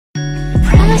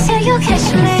that you'll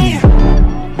catch me.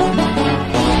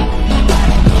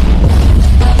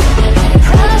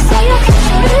 Promise that you'll catch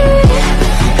me.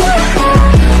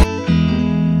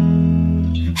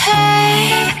 Hey,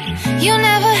 you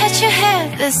never hit your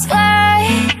head this way.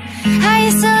 I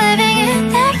used to living in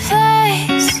that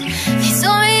place. They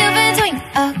told me you've been doing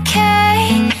okay,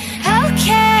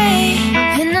 okay.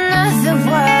 In another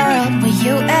world where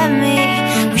you and me,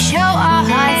 we show our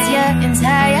hearts, yeah,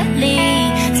 entirely.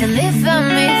 To live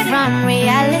me from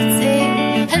reality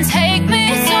and take me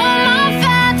to my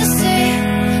fantasy.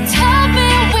 Tell me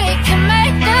we can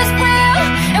make this real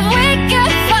if we can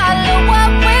follow what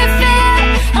we feel.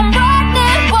 I'm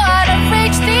running but I've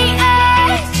reached the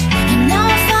edge, and now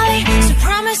I'm falling, so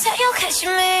promise that you'll catch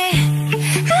me.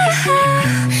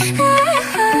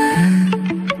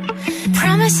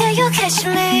 Promise that you'll catch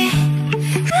me.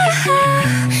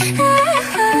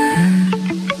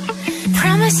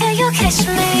 Promise that you'll catch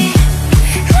me.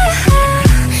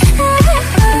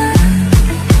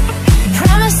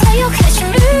 Promise that you'll catch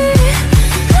me.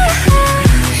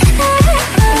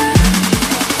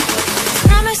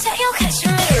 Promise that you'll catch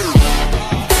me.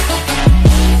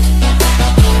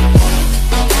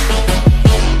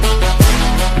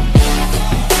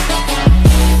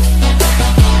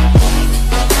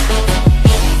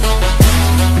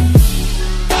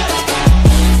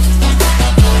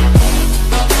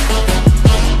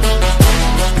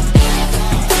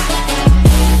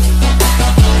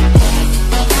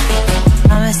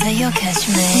 You'll catch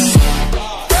me.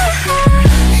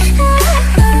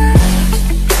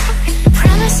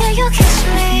 Promise that you'll catch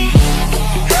me.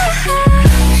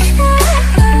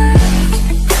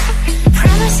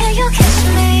 Promise that you'll catch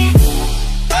me.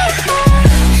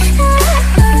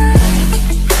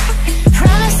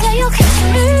 Promise that you'll catch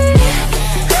me.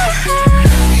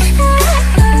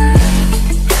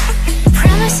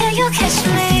 Promise that you'll catch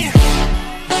me.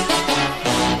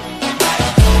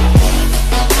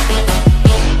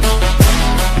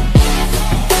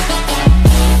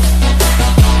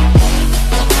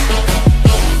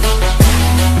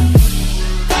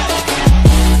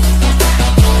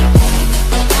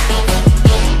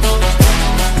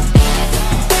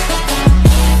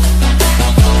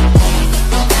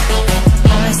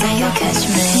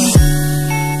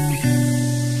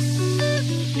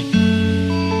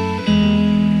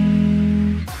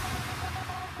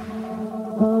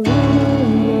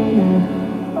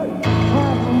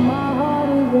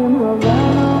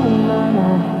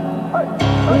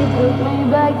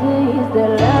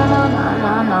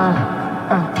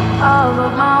 All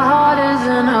of my heart is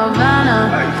in Havana.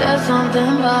 There's something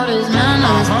about his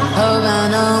manners.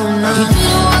 Havana, you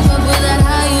didn't walk up with that,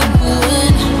 how you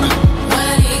doing?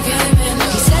 When he came in,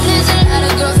 he said there's a lot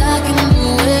of girls I can do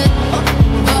it,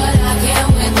 but I can't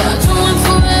win. I'll do it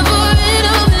forever in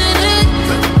a minute.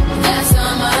 That's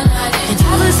on my night. And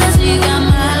Tyler says he got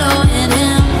Milo in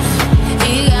him.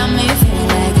 He got me feeling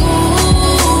like ooh.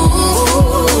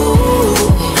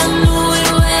 I knew it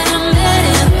when I met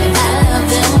him. I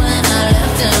loved him when I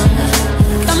left him.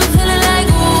 Got me feeling like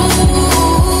ooh.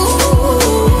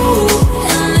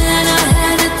 And then I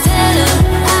had to tell him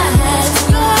I had to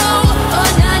go. Oh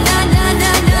na na na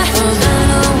na na.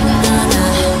 Havana, na na.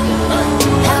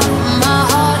 Half of my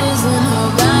heart is in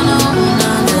Havana,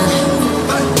 na na.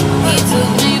 He took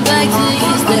me back to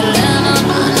East Atlanta,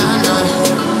 na na na.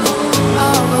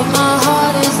 All of my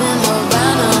heart is in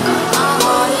Havana. My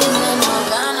heart is in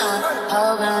Havana,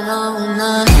 Havana,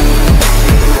 na na.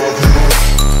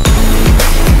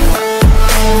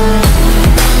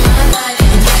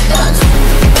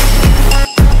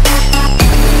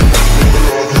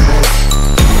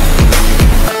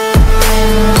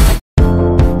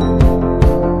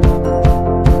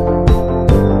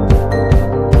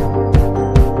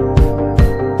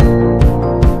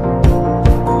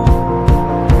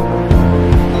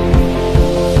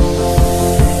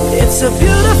 It's a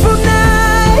beautiful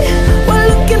night. We're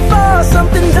looking for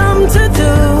something dumb to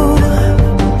do.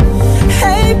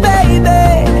 Hey baby,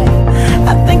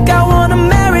 I think I wanna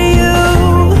marry you.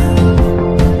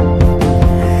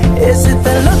 Is it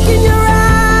the look in your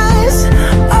eyes,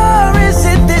 or is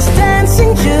it this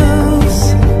dancing juice?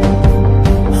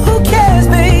 Who cares,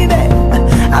 baby?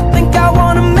 I think I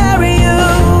wanna marry you.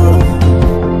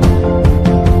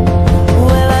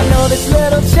 Well, I know this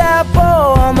little chapel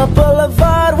on the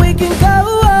boulevard we can go.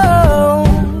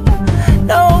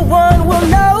 No one will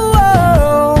know.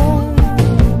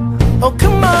 Oh,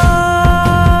 come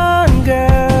on,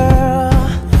 girl.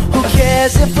 Who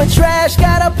cares if we're trash?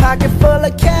 Got a pocket full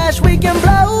of cash we can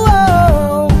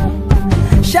blow.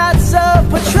 Shots of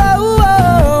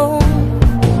Patrol,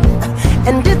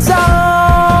 and it's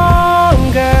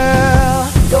on, girl.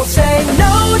 Don't say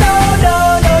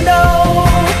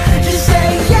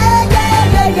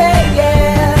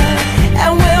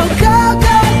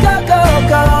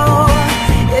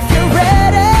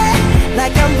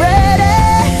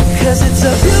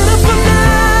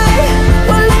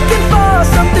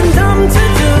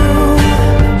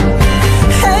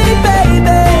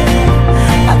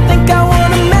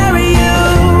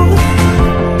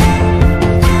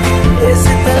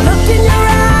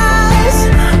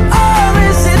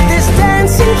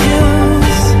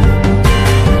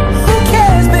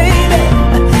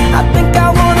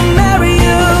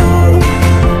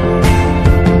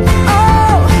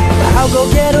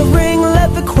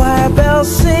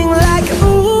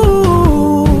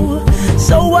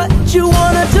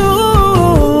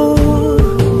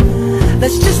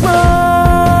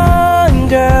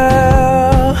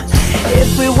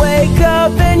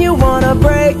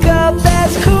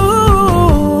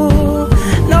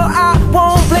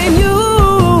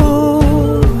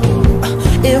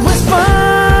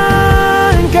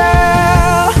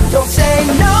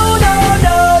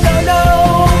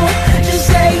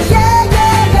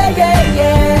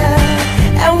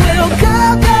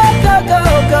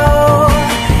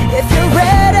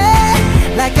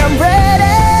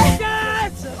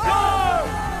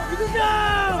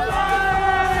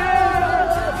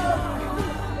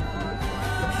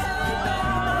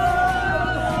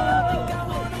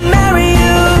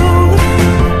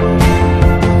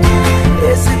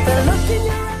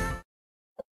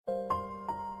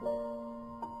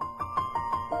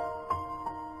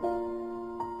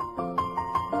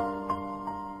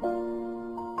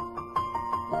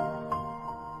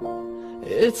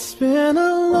It's been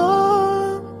a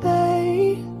long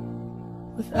day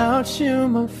without you,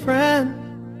 my friend,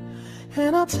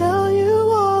 and I'll tell you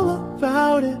all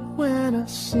about it when I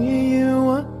see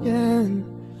you again.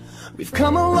 We've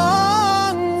come a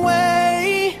long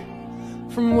way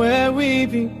from where we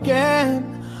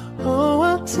began. Oh,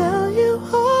 I'll tell you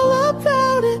all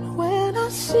about it when I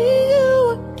see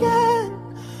you again.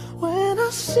 When I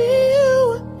see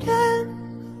you again.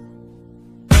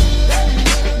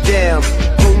 Damn,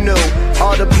 who knew?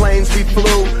 All the planes we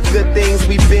flew, good things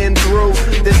we've been through,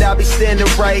 that I'll be standing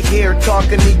right here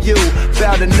talking to you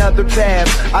about another path.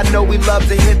 I know we love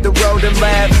to hit the road and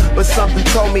laugh, but something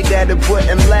told me that it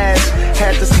wouldn't last.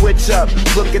 Had to switch up,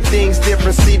 look at things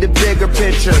different, see the bigger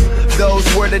picture. Those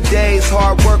were the days,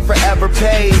 hard work forever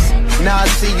pays. Now I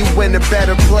see you in a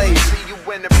better place.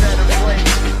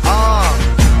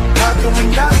 How can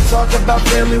we not talk about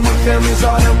family when family's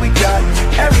all that we got?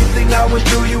 Everything I went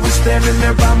through, you were standing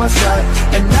there by my side,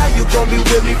 and now you gon' be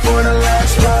with me for the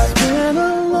last ride. It's been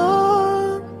a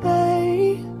long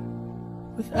day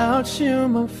without you,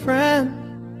 my friend,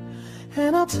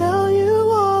 and I'll tell you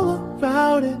all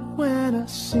about it when I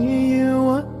see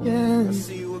you again.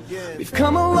 We've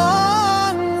come a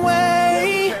long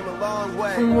way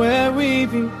from where we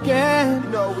began.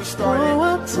 Oh,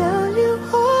 I'll tell you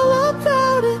all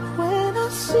about it when I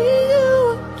see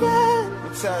you again.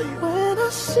 When I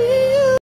see you